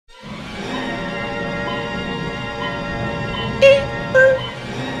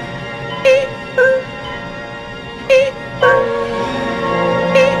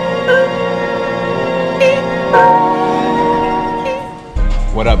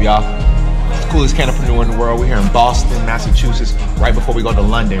up, y'all? Coolest canopreneur in the world. We're here in Boston, Massachusetts, right before we go to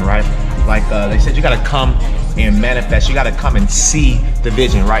London, right? Like they said, you gotta come and manifest. You gotta come and see the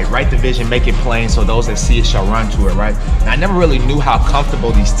vision, right? Write the vision, make it plain, so those that see it shall run to it, right? And I never really knew how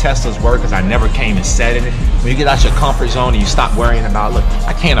comfortable these Teslas were because I never came and sat in it. When you get out your comfort zone and you stop worrying about, look,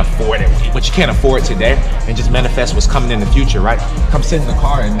 I can't afford it, but you can't afford it today, and just manifest what's coming in the future, right? Come sit in the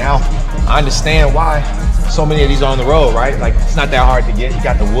car, and now I understand why so many of these are on the road, right? Like, it's not that hard to get. You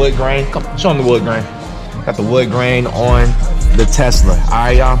got the wood grain. Come, show them the wood grain. Got the wood grain on the Tesla. All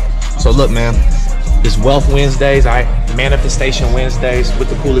right, y'all? So look, man, it's Wealth Wednesdays, all right? Manifestation Wednesdays with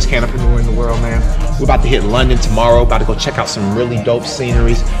the coolest canopreneur in the world, man. We're about to hit London tomorrow. About to go check out some really dope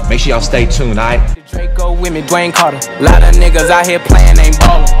sceneries. Make sure y'all stay tuned, all right? Draco with me, Dwayne Carter. A lot of niggas out here playing, ain't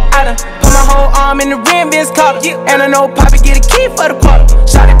ballin'. I done put my whole arm in the rim, Vince Carter. And I know Poppy get a key for the quarter.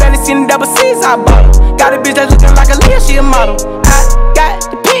 Shawty barely seen the double C's, I bought her. Got a bitch that's looking like a Leah, she a model. I got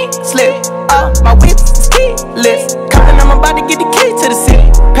the pink slip, my whip is keyless. Compton, I'm about to get the key to the city.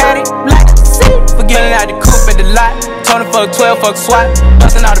 Patty, black, city. Forgetting out the coupe at the lot. Tony fuck 12, fuck SWAT.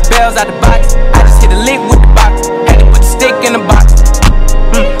 Busting all the bells out the box. I just hit a lick with the box. Had to put the stick in the box.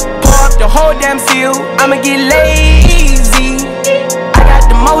 Pour up the whole damn seal. I'ma get lazy. I got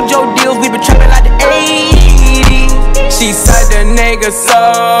the mojo deals. We been trapping like the 80s. She said the nigga so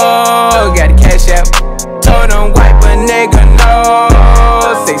got the cash out. Told him wipe a nigga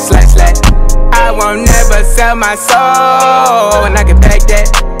no. Say slash slash. I won't never sell my soul. And I can back that.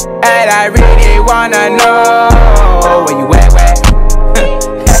 And I really wanna know where you at, where?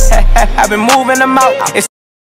 I've been moving them out.